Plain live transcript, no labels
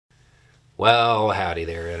Well, howdy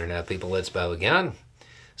there, Internet people. It's Bo again.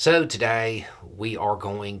 So, today we are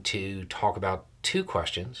going to talk about two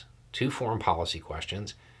questions, two foreign policy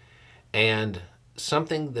questions, and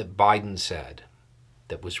something that Biden said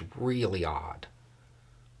that was really odd,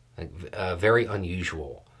 very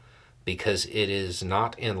unusual, because it is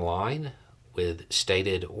not in line with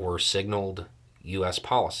stated or signaled U.S.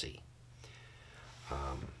 policy.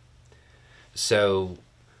 So,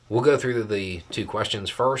 we'll go through the two questions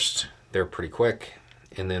first. They're pretty quick,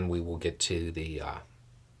 and then we will get to the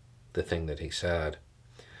thing that he said.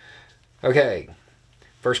 Okay,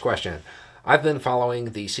 first question. I've been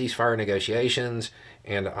following the ceasefire negotiations,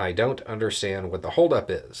 and I don't understand what the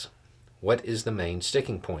holdup is. What is the main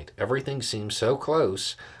sticking point? Everything seems so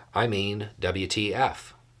close. I mean,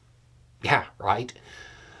 WTF. Yeah, right.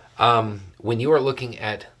 When you are looking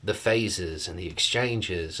at the phases and the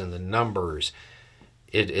exchanges and the numbers,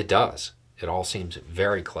 it does. It all seems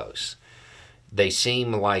very close. They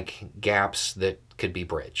seem like gaps that could be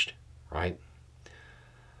bridged, right?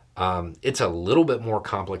 It's a little bit more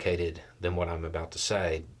complicated than what I'm about to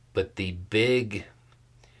say, but the big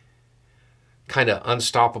kind of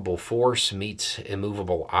unstoppable force meets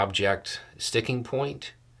immovable object sticking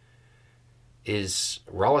point is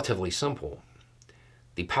relatively simple.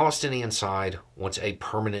 The Palestinian side wants a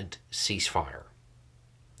permanent ceasefire.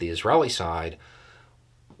 The Israeli side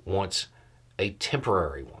wants a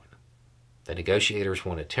temporary one. The negotiators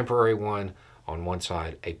want a temporary one on one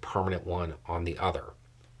side, a permanent one on the other.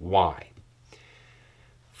 Why?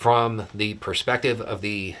 From the perspective of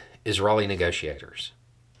the Israeli negotiators,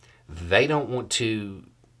 they don't want to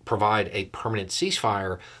provide a permanent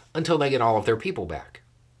ceasefire until they get all of their people back.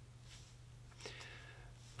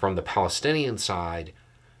 From the Palestinian side,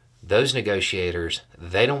 those negotiators,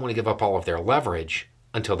 they don't want to give up all of their leverage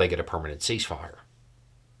until they get a permanent ceasefire.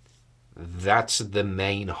 That's the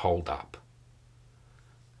main holdup.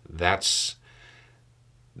 That's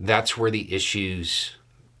where the issues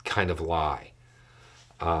kind of lie.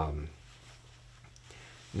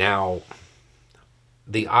 Now,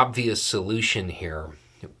 the obvious solution here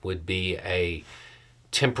would be a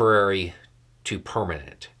temporary to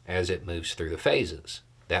permanent as it moves through the phases.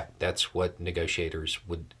 That's what negotiators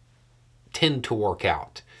would tend to work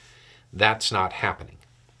out. That's not happening.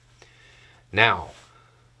 Now,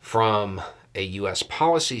 from a U.S.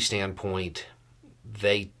 policy standpoint,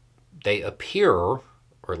 they appear, or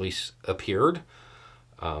at least appeared,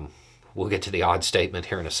 we'll get to the odd statement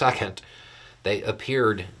here in a second, they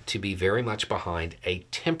appeared to be very much behind a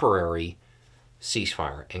temporary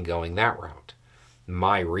ceasefire and going that route.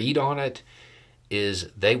 My read on it is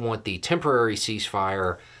they want the temporary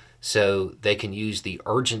ceasefire so they can use the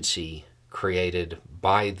urgency created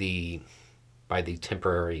by the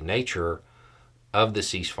temporary nature of the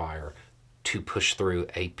ceasefire to push through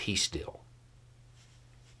a peace deal.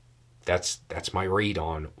 That's my read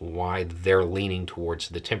on why they're leaning towards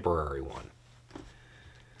the temporary one.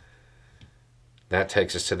 That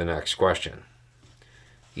takes us to the next question.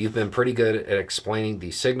 You've been pretty good at explaining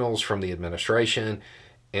the signals from the administration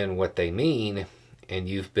and what they mean, and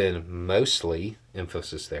you've been mostly,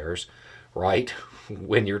 emphasis there's, right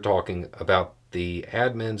when you're talking about the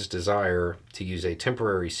admin's desire to use a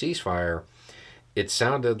temporary ceasefire. It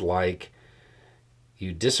sounded like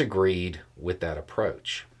you disagreed with that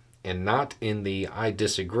approach. And not in the I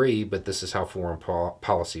disagree, but this is how foreign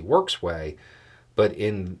policy works way, but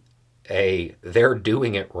in a they're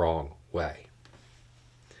doing it wrong way.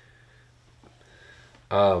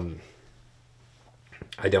 I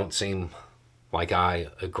don't seem like I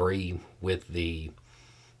agree with the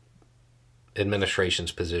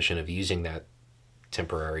administration's position of using that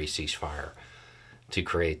temporary ceasefire to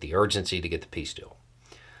create the urgency to get the peace deal.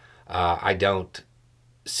 I don't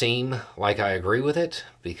seem like I agree with it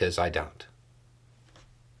because I don't.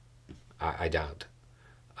 I don't.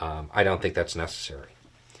 I don't think that's necessary.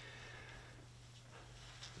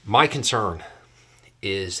 My concern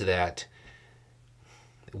is that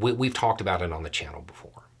we've talked about it on the channel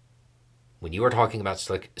before. When you are talking about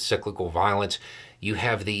cyclical violence, you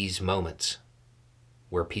have these moments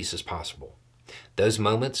where peace is possible. Those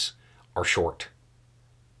moments are short.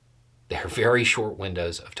 They're very short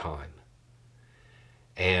windows of time.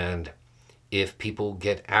 And if people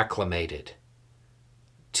get acclimated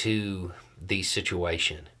to the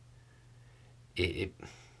situation, the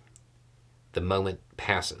moment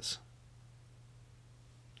passes.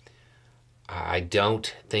 I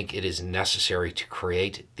don't think it is necessary to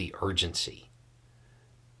create the urgency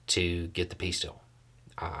to get the peace deal.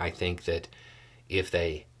 I think that if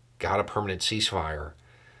they got a permanent ceasefire,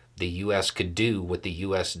 the U.S. could do what the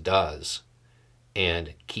U.S. does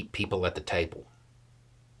and keep people at the table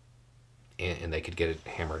and they could get it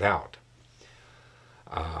hammered out.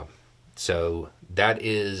 So that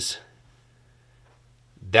is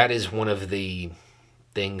one of the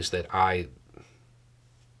things that I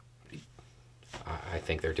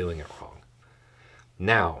think they're doing it wrong.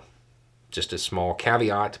 Now, just a small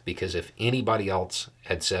caveat, because if anybody else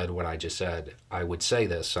had said what I just said, I would say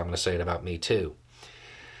this, so I'm going to say it about me too.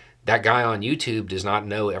 That guy on YouTube does not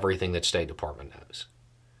know everything that State Department knows.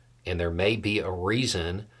 And there may be a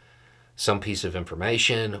reason, some piece of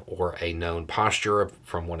information or a known posture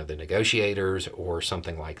from one of the negotiators or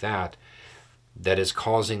something like that, that is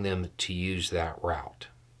causing them to use that route.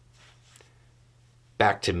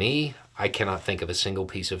 Back to me, I cannot think of a single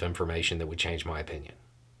piece of information that would change my opinion.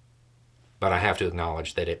 But I have to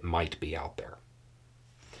acknowledge that it might be out there.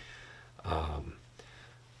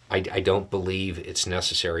 I don't believe it's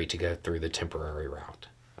necessary to go through the temporary route.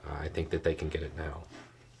 I think that they can get it now.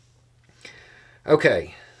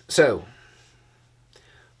 Okay, so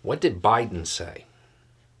what did Biden say?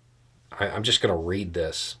 I'm just going to read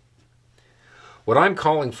this. What I'm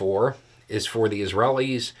calling for is for the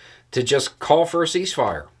Israelis to just call for a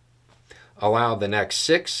ceasefire. Allow the next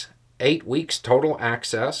 6-8 weeks total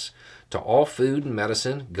access to all food and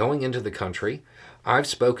medicine going into the country. I've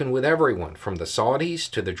spoken with everyone, from the Saudis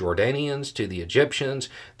to the Jordanians to the Egyptians.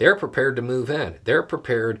 They're prepared to move in. They're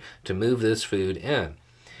prepared to move this food in.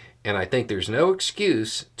 And I think there's no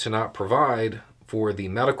excuse to not provide for the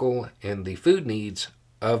medical and the food needs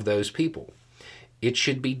of those people. It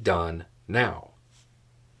should be done now.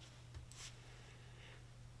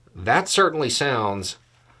 That certainly sounds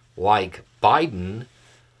like Biden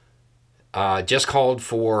just called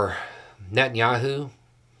for Netanyahu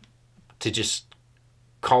to just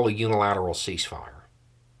call a unilateral ceasefire.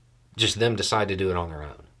 Just them decide to do it on their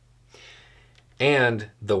own. And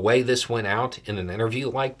the way this went out in an interview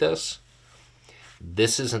like this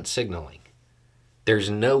isn't signaling. There's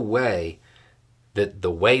no way that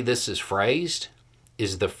the way this is phrased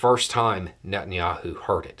is the first time Netanyahu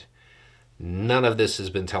heard it. None of this has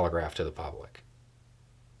been telegraphed to the public.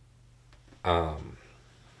 And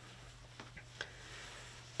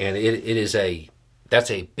that's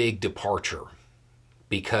a big departure,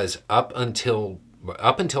 because up until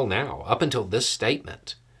now, up until this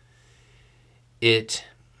statement, the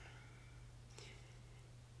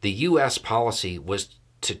U.S. policy was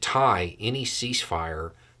to tie any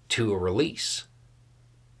ceasefire to a release.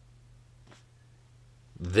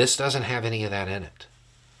 This doesn't have any of that in it.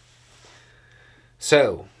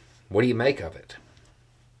 So, what do you make of it?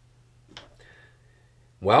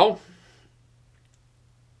 Well,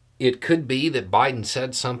 it could be that Biden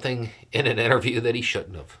said something in an interview that he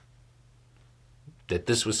shouldn't have. That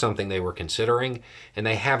this was something they were considering, and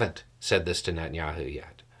they haven't said this to Netanyahu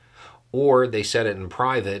yet. Or they said it in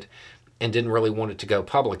private and didn't really want it to go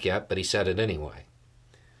public yet, but he said it anyway.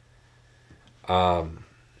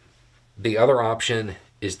 The other option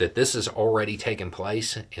is that this has already taken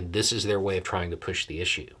place, and this is their way of trying to push the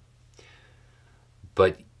issue.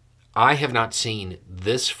 But I have not seen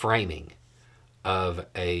this framing of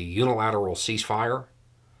a unilateral ceasefire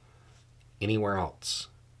anywhere else.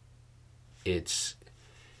 It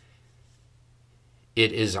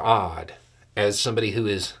is odd, as somebody who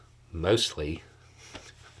is mostly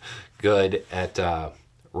good at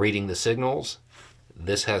reading the signals,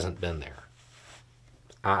 this hasn't been there.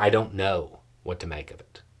 I don't know what to make of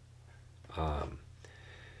it.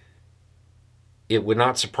 It would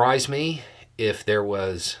not surprise me if there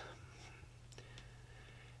was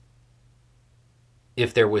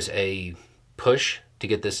a push to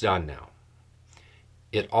get this done now.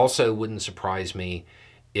 It also wouldn't surprise me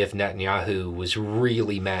if Netanyahu was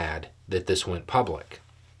really mad that this went public.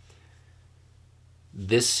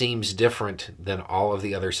 This seems different than all of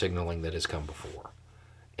the other signaling that has come before.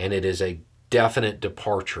 And it is a definite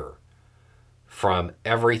departure from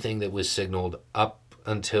everything that was signaled up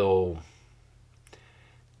until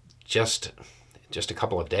just a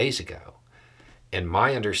couple of days ago. And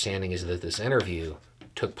my understanding is that this interview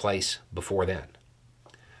took place before then.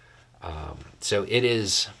 So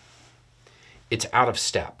it's out of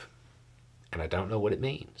step. And I don't know what it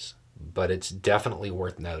means, but it's definitely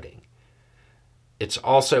worth noting. It's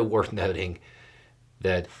also worth noting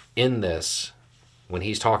that in this, when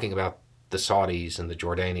he's talking about the Saudis and the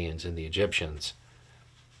Jordanians and the Egyptians,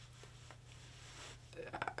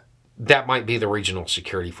 that might be the regional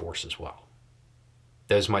security force as well.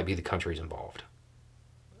 Those might be the countries involved.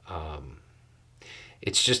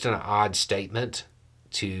 It's just an odd statement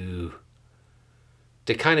to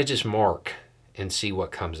kind of just mark and see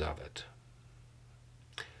what comes of it.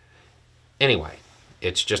 Anyway,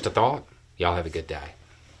 it's just a thought. Y'all have a good day.